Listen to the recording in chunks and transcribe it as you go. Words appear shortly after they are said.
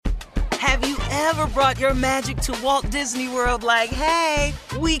Have you ever brought your magic to Walt Disney World like, hey,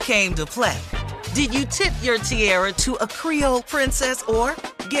 we came to play? Did you tip your tiara to a Creole princess or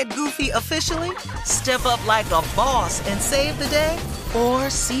get goofy officially? Step up like a boss and save the day? Or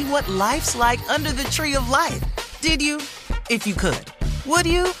see what life's like under the tree of life? Did you? If you could. Would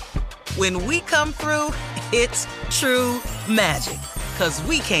you? When we come through, it's true magic. 'Cause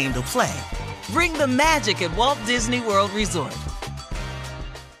we came to play. Bring the magic at Walt Disney World Resort.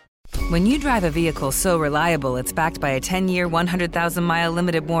 When you drive a vehicle so reliable it's backed by a 10-year, 100,000-mile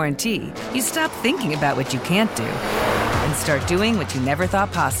limited warranty, you stop thinking about what you can't do and start doing what you never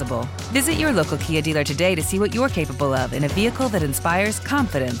thought possible. Visit your local Kia dealer today to see what you're capable of in a vehicle that inspires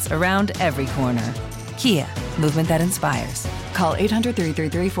confidence around every corner. Kia, movement that inspires. Call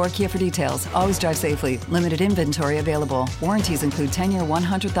 800-333-4KIA for details. Always drive safely. Limited inventory available. Warranties include 10-year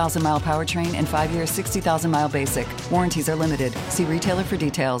 100,000-mile powertrain and 5-year 60,000-mile basic. Warranties are limited. See retailer for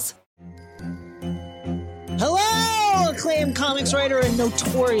details. Hello, acclaimed comics writer and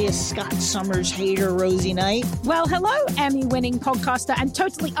notorious Scott Summers hater, Rosie Knight. Well, hello, Emmy-winning podcaster and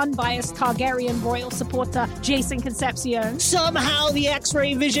totally unbiased Targaryen royal supporter, Jason Concepcion. Somehow the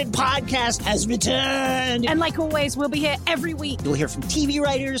X-Ray Vision podcast has returned. And like always, we'll be here every week. You'll hear from TV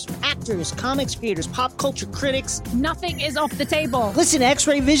writers, actors, comics creators, pop culture critics. Nothing is off the table. Listen to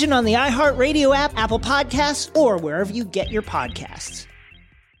X-Ray Vision on the iHeartRadio app, Apple Podcasts, or wherever you get your podcasts.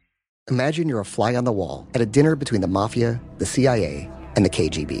 Imagine you're a fly on the wall at a dinner between the Mafia, the CIA, and the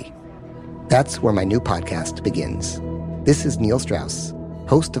KGB. That's where my new podcast begins. This is Neil Strauss,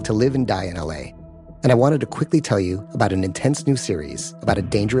 host of To Live and Die in LA, and I wanted to quickly tell you about an intense new series about a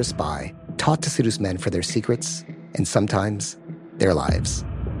dangerous spy taught to seduce men for their secrets and sometimes their lives.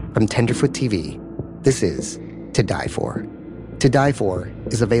 From Tenderfoot TV, this is To Die For. To Die For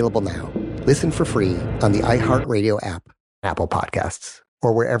is available now. Listen for free on the iHeartRadio app, Apple Podcasts,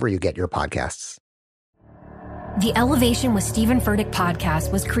 or wherever you get your podcasts. The Elevation with Stephen Furtick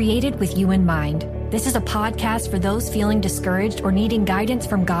podcast was created with you in mind. This is a podcast for those feeling discouraged or needing guidance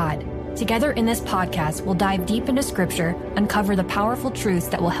from God. Together in this podcast, we'll dive deep into Scripture, uncover the powerful truths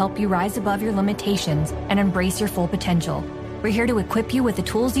that will help you rise above your limitations and embrace your full potential. We're here to equip you with the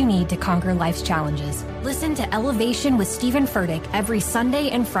tools you need to conquer life's challenges. Listen to Elevation with Stephen Furtick every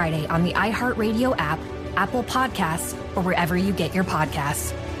Sunday and Friday on the iHeartRadio app, Apple Podcasts, or wherever you get your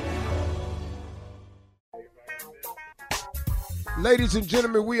podcasts. Ladies and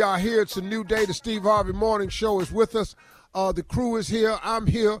gentlemen, we are here. It's a new day. The Steve Harvey Morning Show is with us. The crew is here, I'm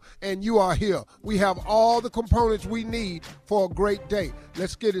here, and you are here. We have all the components we need for a great day.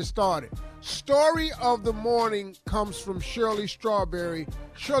 Let's get it started. Story of the morning comes from Shirley Strawberry.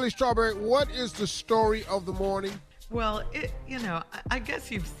 Shirley Strawberry, what is the story of the morning? Well, I guess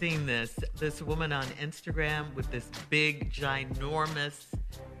you've seen this woman on Instagram with this big, ginormous,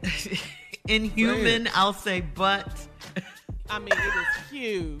 inhuman, I'll say, butt. I mean, it is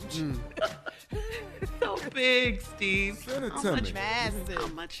huge. It's so big, Steve. Send it to me. Massive. How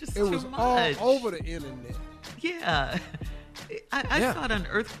much is It too was much? all over the internet. Yeah. I saw it on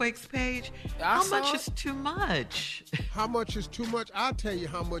Earthquake's page. How much is too much? How much is too much? I'll tell you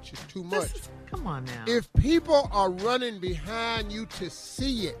how much is too much. Come on now. If people are running behind you to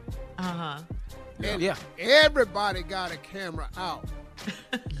see it, and everybody got a camera out,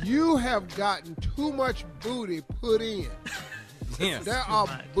 you have gotten too much booty put in. Yes. There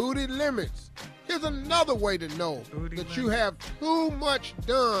are booty limits. Here's another way to know that you have too much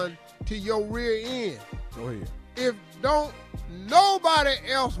done to your rear end. Go ahead. If nobody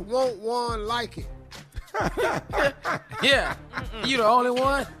else want one like it. Yeah. You the only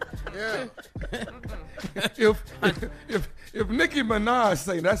one? Yeah. If Nicki Minaj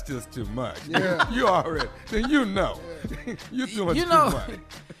say that's just too much, you already, then you know. You're doing too much.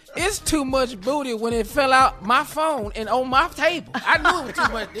 It's too much booty when it fell out my phone and on my table. I knew it was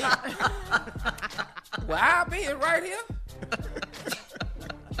too much then. Well, I'll be it right here.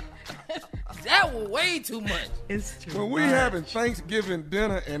 That was way too much. It's too When we having Thanksgiving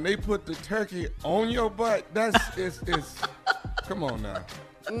dinner and they put the turkey on your butt, it's come on now.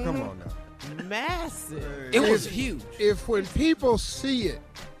 Come on now. Massive. It was huge. If when people see it,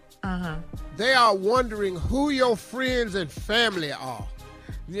 they are wondering who your friends and family are.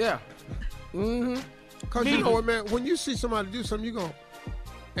 Yeah. Because you know what, man, when you see somebody do something, you go,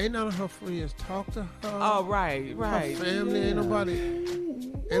 ain't none of her friends talk to her. Oh, right. Her family, ain't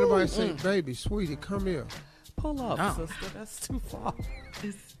nobody say, baby, sweetie, come here. Pull up, sister. That's too far.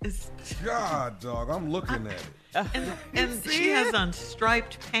 It's God, dog, I'm looking at it. And she has on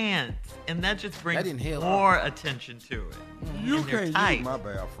striped pants, and that just brings more attention to it. You can't use my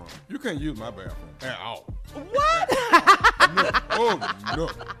bathroom. You can't use my bathroom at all. What?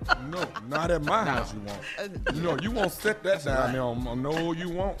 No, not at my house you won't. No, you won't set that down there on, no, you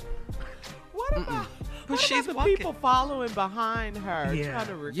won't. What about, But she's the people following behind her, trying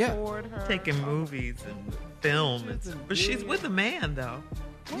to record her? Taking movies and film. But she's with a man, though.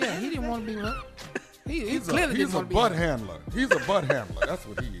 Yeah, he didn't want to be with her. He's a butt handler. He's a butt handler. That's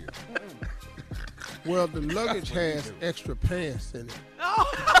what he is. Well, the luggage has extra pants in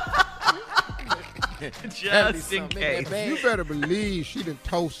it. Just in case. You better believe she done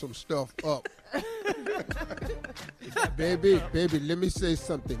toast some stuff up. Baby, let me say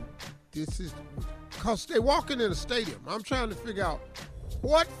something. This is, because they walking in a stadium. I'm trying to figure out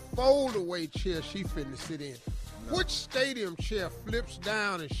what fold-away chair she finna sit in. Which stadium chair flips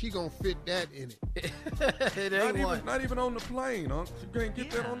down and she gonna fit that in it? It ain't not even on the plane, huh? You can't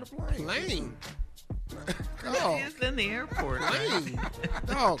get that on the plane. Plane? She is in the airport. Plane?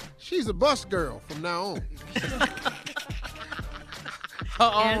 Dog, she's a bus girl from now on.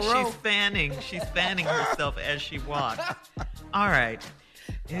 And she's fanning herself as she walks. All right.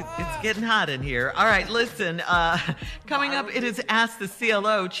 It's getting hot in here. All right, listen. Coming up, it is Ask the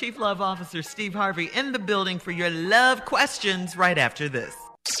CLO. Chief Love Officer Steve Harvey in the building for your love questions right after this.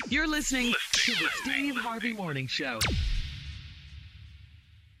 You're listening to the Steve Harvey Morning Show.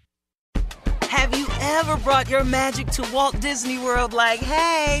 Have you ever brought your magic to Walt Disney World like,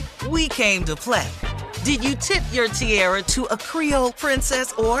 hey, we came to play? Did you tip your tiara to a Creole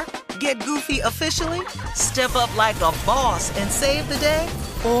princess or get goofy officially? Step up like a boss and save the day?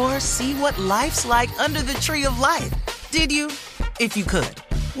 Or see what life's like under the tree of life? Did you? If you could.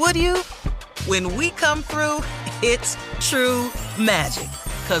 Would you? When we come through, it's true magic.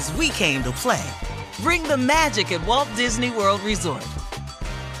 'Cause we came to play. Bring the magic at Walt Disney World Resort.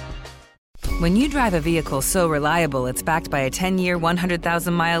 When you drive a vehicle so reliable it's backed by a 10-year,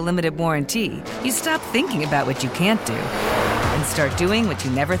 100,000-mile limited warranty, you stop thinking about what you can't do and start doing what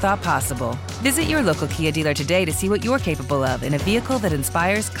you never thought possible. Visit your local Kia dealer today to see what you're capable of in a vehicle that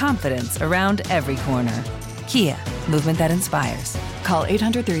inspires confidence around every corner. Kia, movement that inspires. Call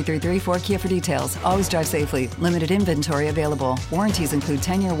 800-333-4KIA for details. Always drive safely. Limited inventory available. Warranties include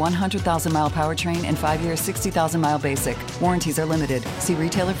 10-year, 100,000-mile powertrain and 5-year, 60,000-mile basic. Warranties are limited. See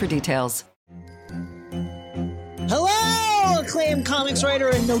retailer for details. Hello, acclaimed comics writer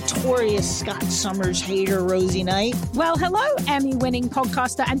and notorious Scott Summers hater, Rosie Knight. Well, hello, Emmy-winning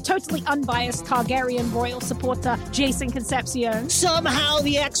podcaster and totally unbiased Targaryen royal supporter, Jason Concepcion. Somehow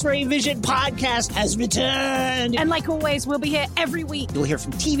the X-Ray Vision podcast has returned. And like always, we'll be here every week. You'll hear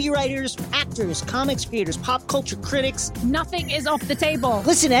from TV writers, actors, comics creators, pop culture critics. Nothing is off the table.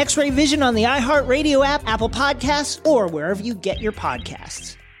 Listen to X-Ray Vision on the iHeartRadio app, Apple Podcasts, or wherever you get your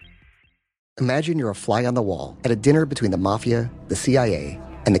podcasts. Imagine you're a fly on the wall at a dinner between the mafia, the CIA,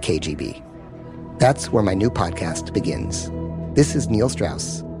 and the KGB. That's where my new podcast begins. This is Neil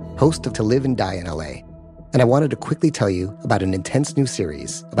Strauss, host of To Live and Die in LA, and I wanted to quickly tell you about an intense new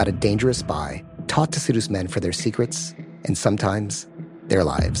series about a dangerous spy taught to seduce men for their secrets and sometimes their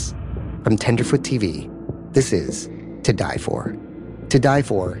lives. From Tenderfoot TV, this is To Die For. To Die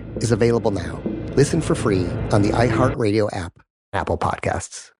For is available now. Listen for free on the iHeartRadio app, Apple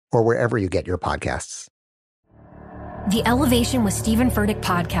Podcasts, or wherever you get your podcasts. The Elevation with Stephen Furtick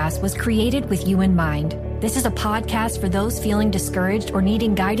podcast was created with you in mind. This is a podcast for those feeling discouraged or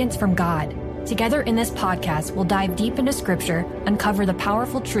needing guidance from God. Together in this podcast, we'll dive deep into Scripture, uncover the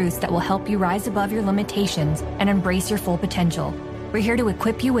powerful truths that will help you rise above your limitations and embrace your full potential. We're here to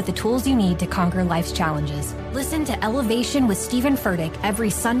equip you with the tools you need to conquer life's challenges. Listen to Elevation with Stephen Furtick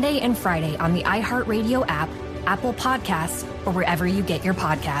every Sunday and Friday on the iHeartRadio app, Apple Podcasts, or wherever you get your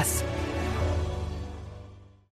podcasts.